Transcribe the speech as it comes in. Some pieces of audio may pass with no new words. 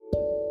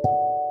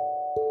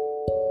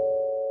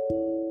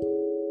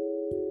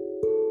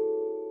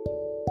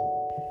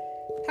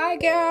Hi,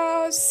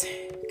 girls.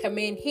 Come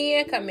in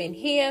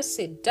here,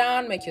 sit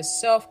down, make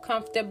yourself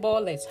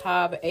comfortable. Let's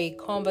have a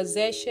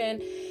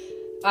conversation.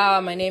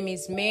 My name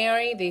is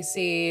Mary. This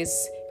is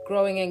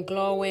Growing and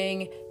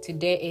Glowing.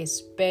 Today is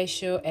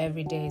special.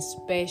 Every day is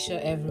special.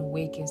 Every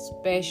week is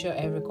special.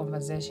 Every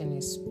conversation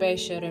is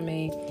special to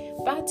me.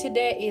 But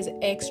today is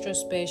extra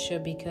special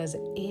because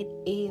it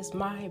is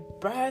my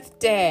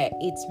birthday.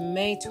 It's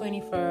May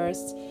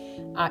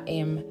 21st. I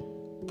am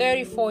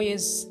 34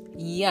 years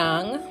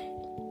young.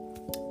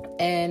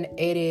 And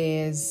it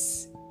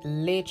is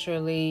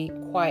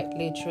quite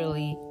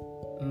literally,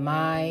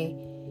 my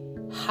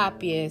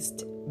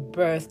happiest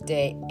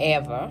birthday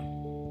ever.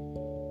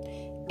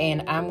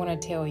 And I'm going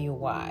to tell you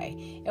why.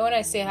 And when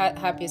I say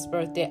happiest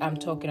birthday, I'm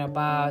talking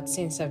about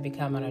since I've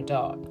become an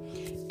adult.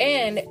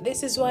 And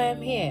this is why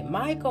I'm here.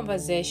 My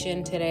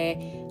conversation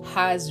today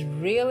has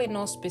really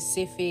no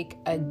specific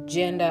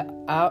agenda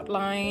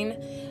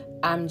outline.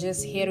 I'm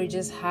just here to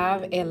just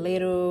have a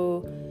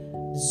little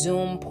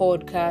Zoom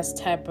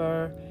podcast type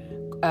of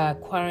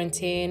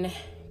quarantine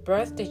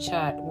birthday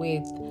chat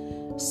with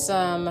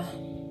some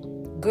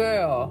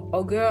girl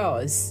or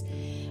girls.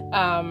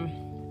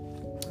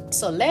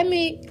 So let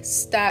me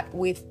start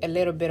with a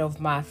little bit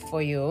of math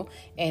for you,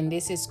 and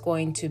this is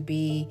going to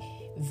be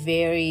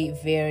very,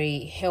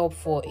 very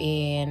helpful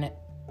in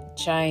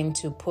trying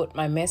to put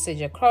my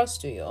message across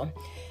to you.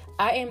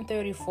 I am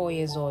 34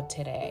 years old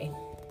today.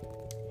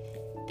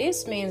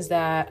 This means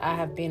that I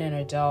have been an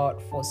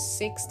adult for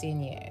 16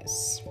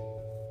 years.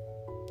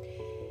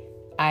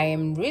 I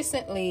am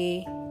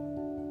recently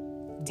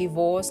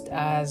divorced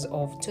as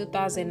of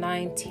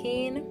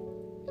 2019.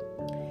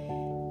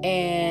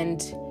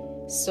 And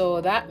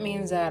so that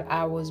means that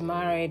I was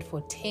married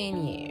for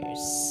 10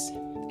 years.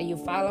 Are you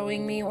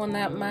following me on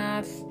that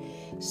math?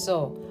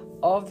 So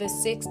of the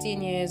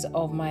 16 years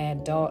of my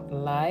adult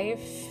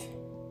life,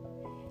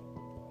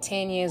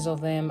 10 years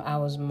of them I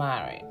was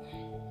married.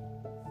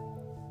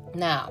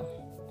 Now,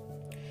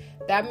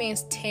 that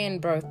means 10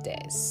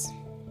 birthdays,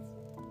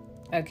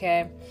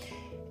 okay?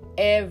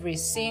 Every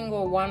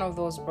single one of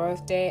those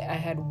birthdays, I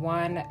had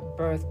one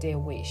birthday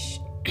wish.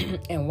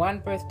 And one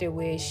birthday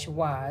wish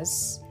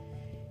was,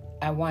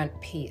 I want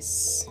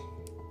peace.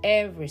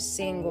 Every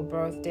single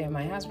birthday,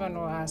 my husband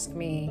will ask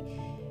me,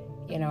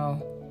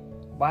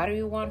 what do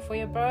you want for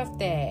your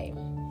birthday?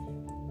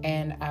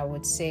 And I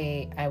would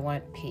say, I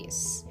want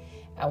peace.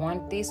 I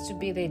want this to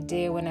be the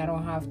day when I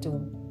don't have to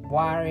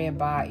worry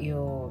about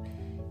your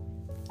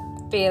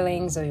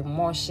feelings or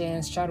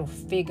emotions, try to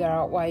figure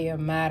out why you're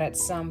mad at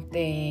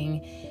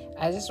something.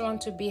 I just want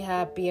to be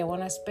happy. I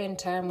want to spend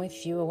time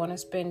with you. I want to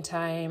spend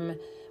time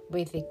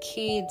with the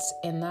kids,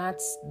 and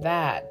that's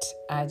that.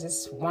 I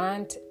just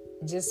want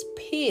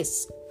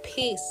peace.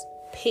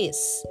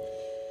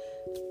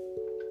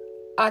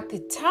 At the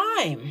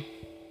time,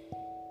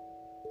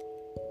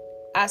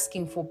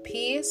 asking for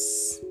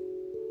peace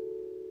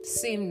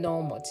seemed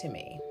normal to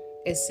me.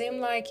 It seemed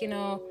like,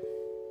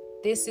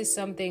 this is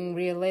something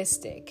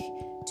realistic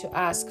to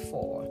ask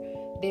for.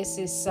 This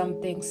is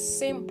something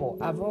simple.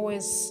 I've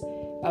always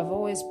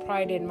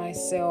prided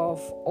myself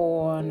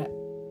on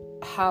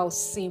how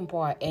simple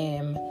I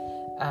am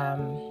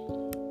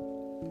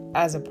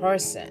as a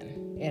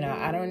person.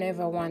 I don't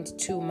ever want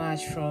too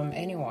much from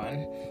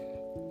anyone.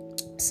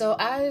 So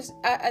I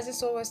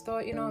just always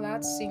thought,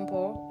 that's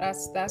simple.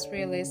 That's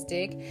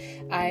realistic.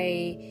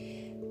 I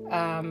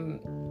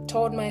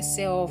told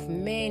myself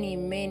many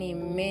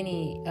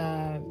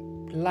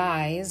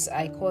lies.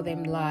 I call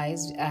them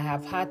lies. I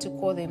have had to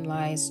call them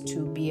lies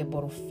to be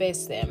able to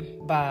face them.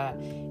 But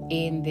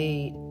in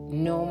the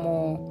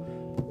normal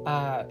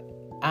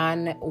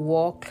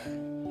unwalk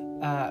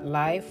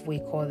life, we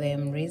call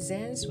them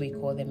reasons, we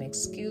call them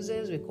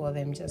excuses, we call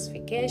them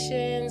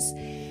justifications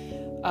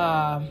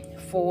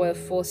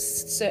for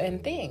certain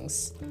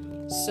things.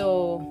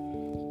 So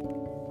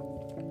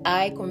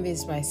I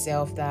convinced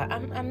myself that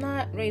I'm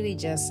not really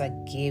just a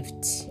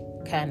gift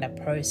kind of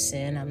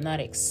person. I'm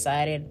not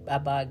excited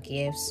about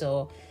gifts.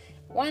 So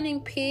wanting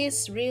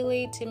peace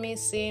really to me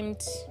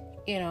seemed,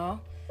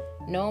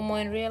 normal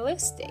and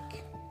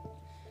realistic.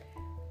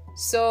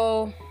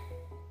 So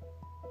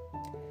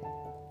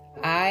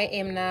I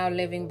am now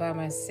living by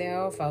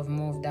myself. I've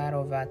moved out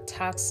of a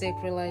toxic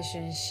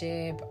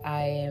relationship.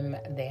 I am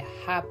the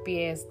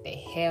happiest, the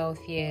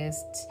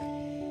healthiest.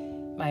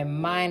 My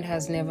mind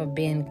has never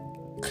been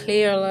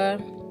clearer.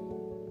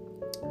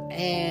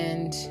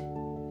 And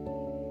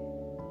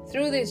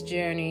through this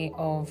journey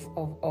of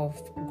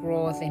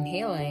growth and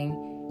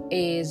healing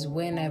is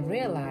when I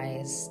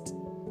realized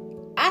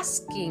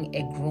asking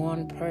a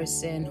grown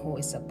person who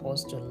is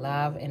supposed to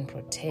love and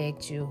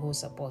protect you, who's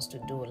supposed to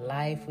do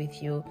life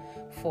with you,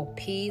 for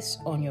peace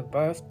on your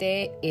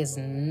birthday is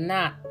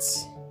not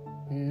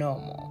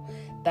normal.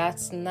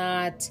 That's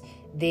not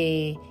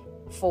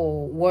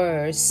for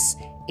worse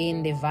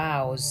in the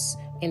vows,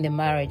 in the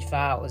marriage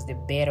vows, the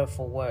better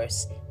for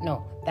worse.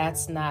 No,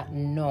 that's not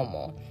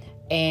normal.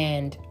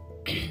 And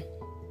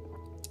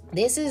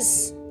this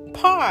is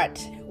part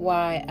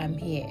why I'm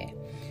here.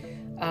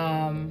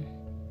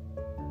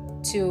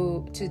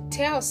 to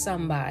tell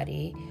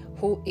somebody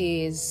who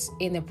is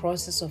in the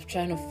process of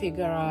trying to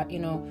figure out,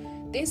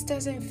 this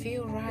doesn't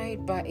feel right,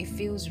 but it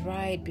feels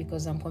right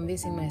because I'm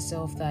convincing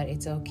myself that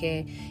it's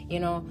okay.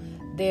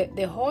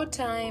 The whole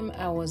time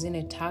I was in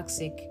a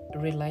toxic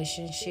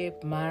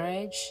relationship,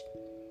 marriage,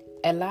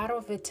 a lot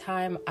of the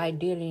time I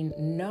didn't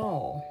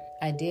know.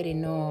 I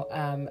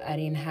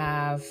didn't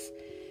have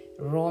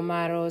role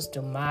models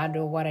to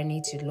model what I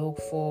need to look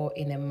for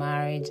in a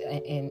marriage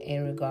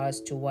in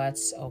regards to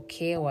what's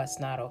okay, what's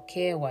not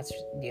okay, what's,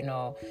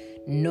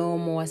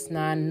 normal, what's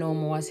not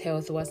normal, what's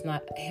healthy, what's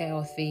not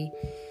healthy.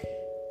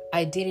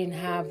 I didn't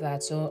have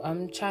that, so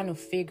I'm trying to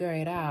figure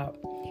it out.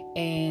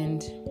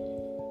 And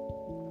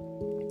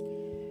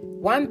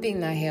one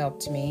thing that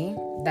helped me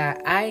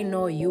that I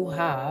know you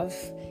have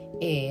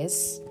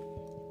is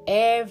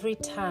every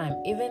time,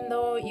 even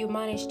though you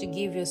manage to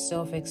give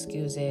yourself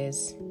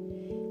excuses,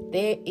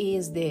 there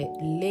is the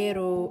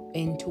little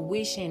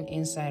intuition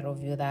inside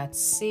of you that's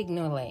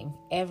signaling.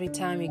 Every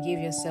time you give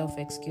yourself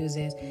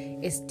excuses,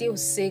 it's still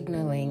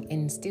signaling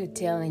and still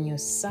telling you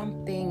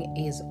something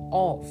is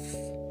off.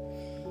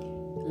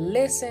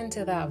 Listen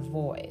to that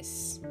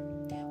voice.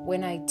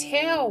 When I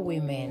tell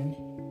women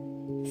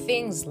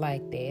things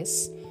like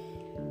this,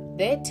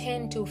 they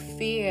tend to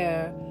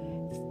fear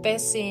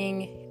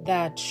facing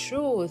that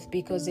truth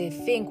because they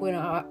think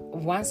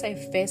once I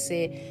face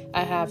it,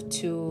 I have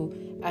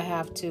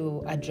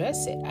to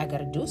address it. I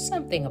gotta do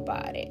something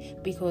about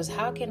it, because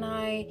how can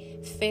I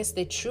face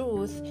the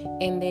truth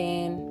and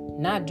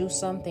then not do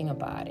something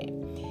about it?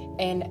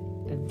 And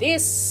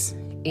this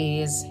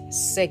is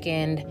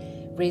second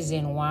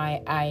reason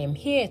why I am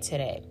here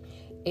today,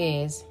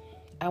 is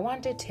I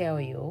want to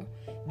tell you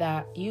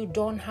that you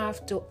don't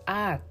have to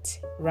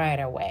act right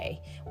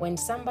away. When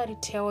somebody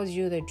tells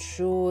you the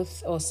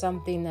truth or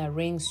something that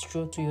rings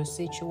true to your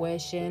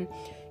situation,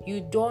 you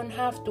don't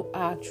have to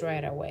act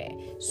right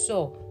away.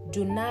 So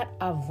do not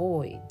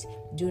avoid.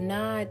 Do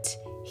not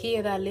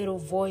hear that little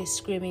voice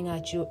screaming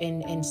at you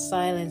and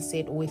silence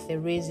it with the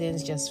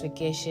reasons,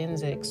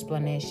 justifications, and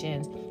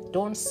explanations.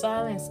 Don't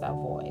silence that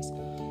voice.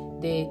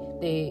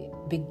 The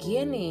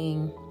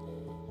beginning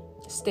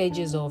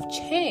stages of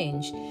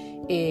change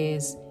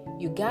is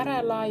you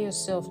gotta allow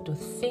yourself to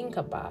think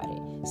about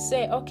it.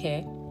 Say,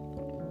 okay,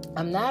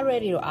 I'm not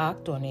ready to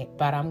act on it,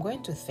 but I'm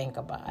going to think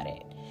about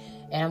it.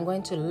 And I'm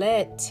going to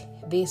let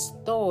this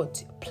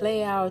thought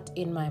play out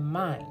in my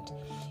mind.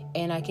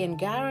 And I can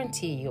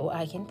guarantee you,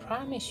 I can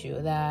promise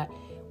you that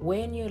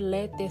when you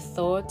let the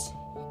thought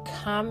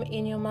come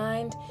in your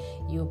mind,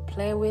 you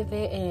play with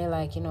it and you're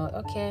like,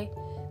 okay,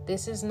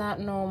 this is not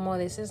normal.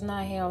 This is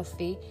not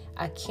healthy.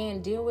 I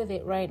can't deal with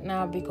it right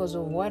now because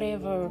of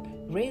whatever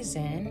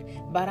reason,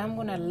 but I'm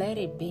going to let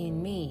it be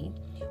in me.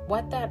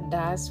 What that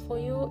does for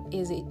you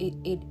is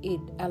it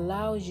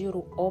allows you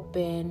to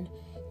open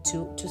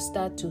to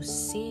start to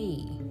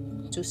see,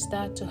 to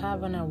start to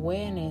have an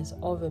awareness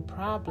of a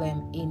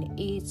problem in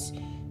its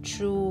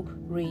true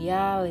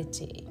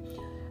reality.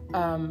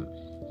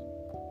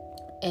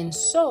 And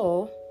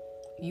so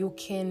you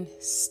can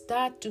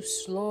start to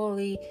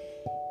slowly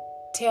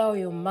tell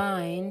your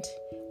mind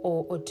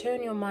or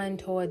turn your mind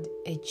toward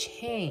a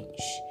change.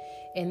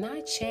 And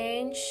that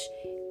change,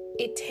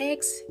 it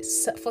takes,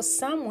 for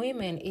some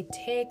women, it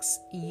takes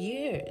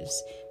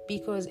years,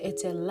 because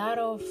it's a lot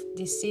of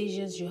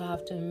decisions you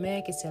have to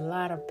make. It's a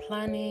lot of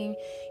planning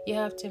you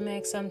have to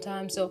make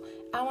sometimes. So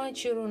I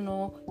want you to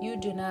know you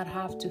do not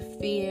have to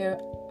fear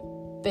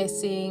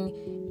facing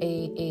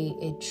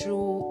a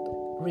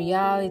true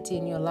reality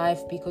in your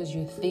life because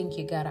you think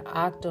you gotta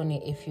act on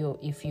it if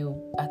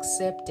you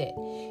accept it.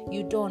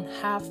 You don't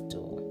have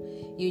to.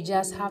 You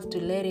just have to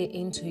let it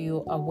into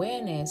your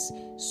awareness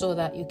so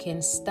that you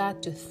can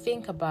start to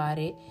think about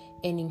it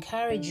and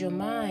encourage your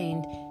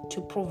mind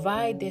to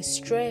provide the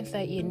strength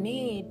that you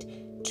need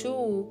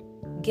to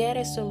get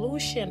a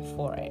solution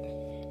for it.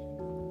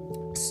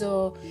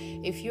 So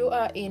if you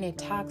are in a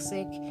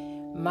toxic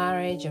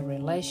marriage or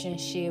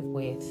relationship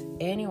with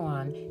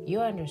anyone, you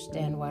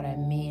understand what I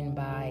mean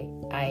by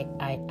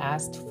I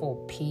asked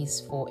for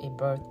peace for a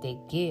birthday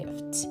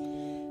gift.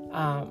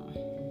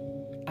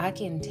 I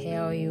can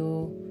tell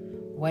you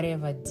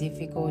whatever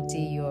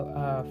difficulty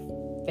you're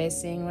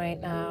facing right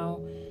now,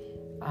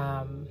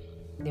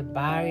 the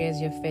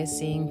barriers you're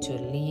facing to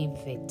leave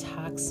the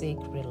toxic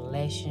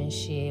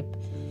relationship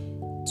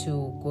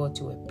to go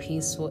to a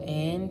peaceful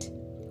end,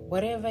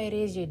 whatever it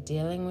is you're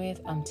dealing with,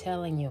 I'm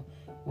telling you,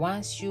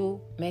 once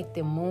you make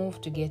the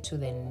move to get to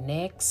the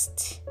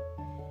next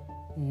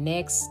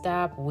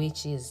step,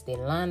 which is the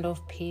land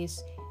of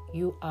peace,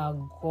 you are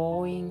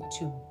going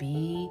to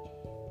be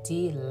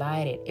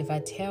delighted. If I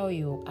tell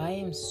you, I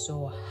am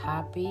so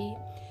happy.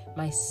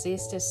 My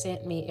sister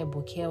sent me a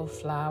bouquet of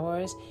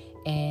flowers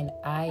and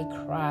I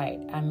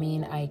cried.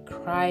 I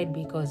cried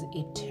because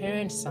it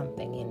turned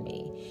something in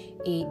me.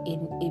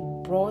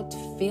 It brought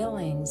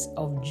feelings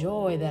of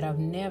joy that I've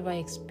never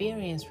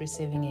experienced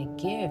receiving a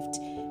gift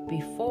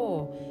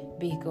before,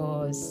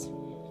 because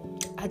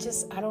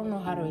I don't know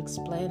how to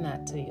explain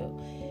that to you.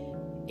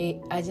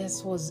 I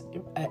just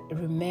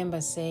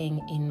remember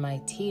saying in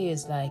my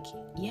tears, like,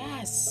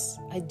 yes,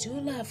 I do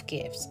love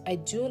gifts. I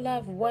do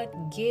love what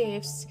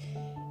gifts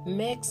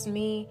makes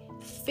me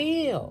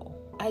feel.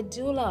 I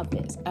do love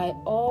this. I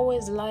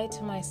always lie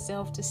to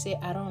myself to say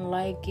I don't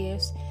like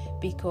gifts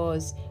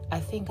because I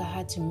think I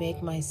had to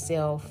make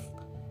myself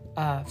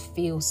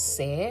feel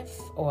safe,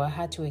 or I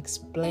had to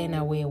explain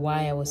away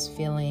why I was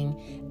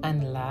feeling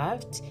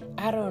unloved.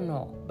 I don't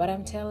know, but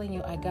I'm telling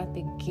you, I got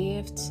the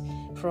gift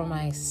from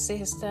my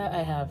sister.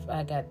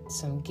 I got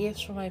some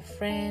gifts from my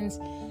friends,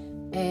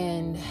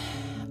 and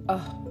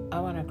I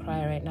want to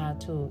cry right now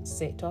too,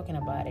 talking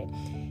about it.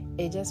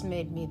 It just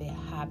made me the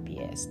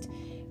happiest.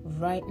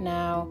 Right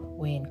now,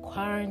 we're in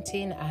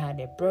quarantine. I had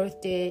a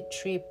birthday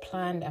trip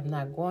planned. I'm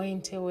not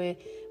going to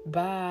it,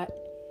 but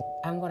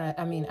I'm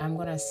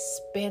gonna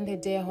spend the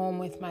day home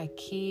with my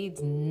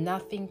kids.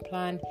 Nothing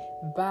planned,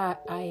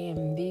 but I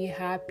am the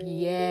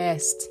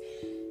happiest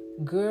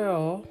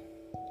girl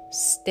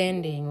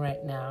standing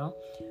right now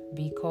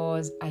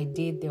because I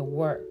did the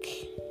work.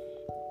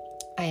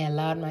 I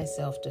allowed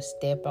myself to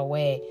step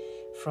away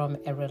from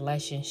a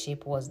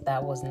relationship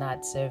that was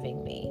not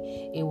serving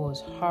me. It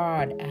was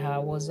hard. I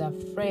was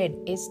afraid.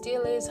 It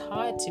still is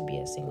hard to be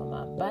a single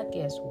mom, but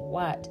guess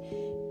what?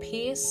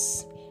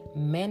 Peace,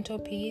 mental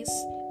peace,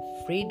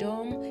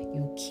 freedom,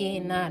 you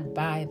cannot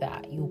buy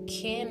that. You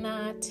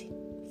cannot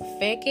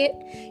fake it.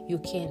 You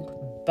can't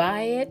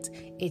buy it.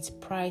 It's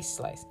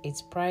priceless.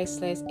 It's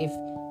priceless. If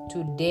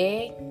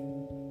today,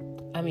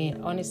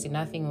 honestly,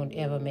 nothing would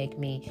ever make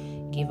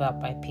me give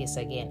up my peace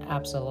again.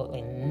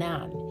 Absolutely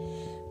none.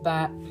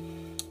 But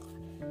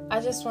I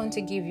just want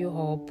to give you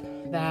hope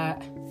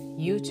that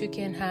you too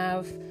can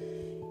have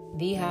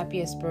the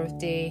happiest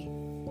birthday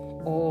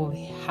or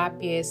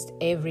happiest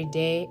every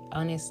day.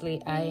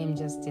 Honestly, I am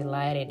just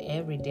delighted.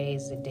 Every day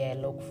is the day I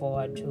look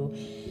forward to.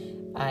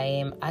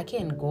 I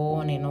can go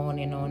on and on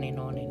and on and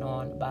on and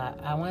on, but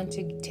I want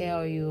to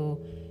tell you,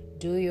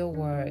 do your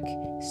work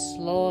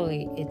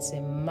slowly. It's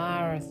a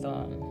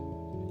marathon,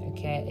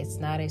 okay? It's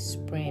not a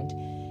sprint.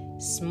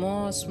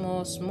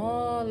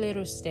 Small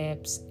little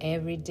steps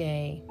every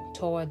day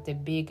toward the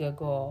bigger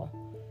goal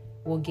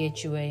will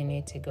get you where you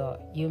need to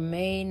go. You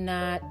may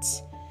not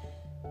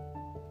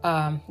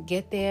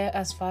get there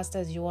as fast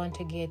as you want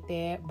to get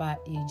there,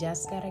 but you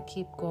just gotta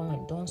keep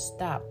going. Don't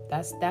stop.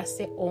 That's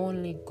the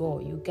only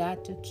goal. You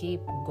got to keep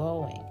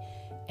going,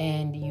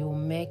 and you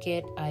make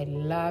it. I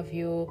love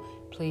you.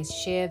 Please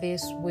share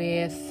this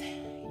with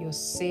your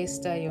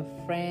sister, your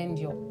friend,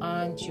 your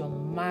aunt, your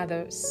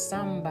mother,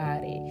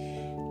 somebody.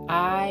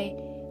 I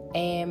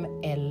am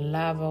a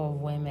lover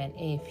of women.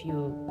 If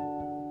you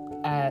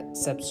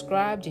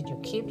subscribed, did you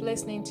keep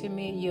listening to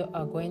me, you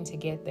are going to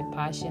get the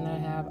passion I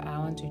have. I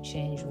want to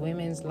change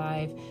women's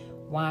life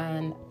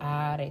one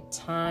at a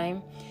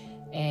time,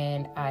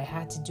 and I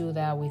had to do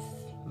that with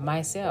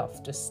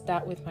myself, to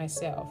start with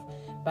myself.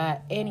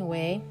 But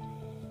anyway,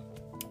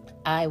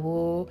 I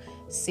will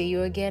see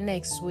you again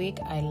next week.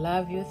 I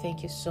love you.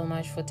 Thank you so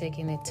much for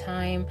taking the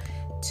time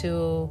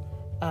to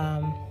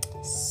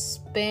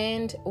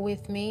spend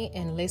with me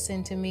and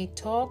listen to me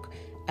talk.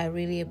 I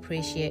really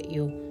appreciate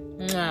you.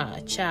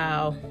 Mwah.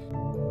 Ciao.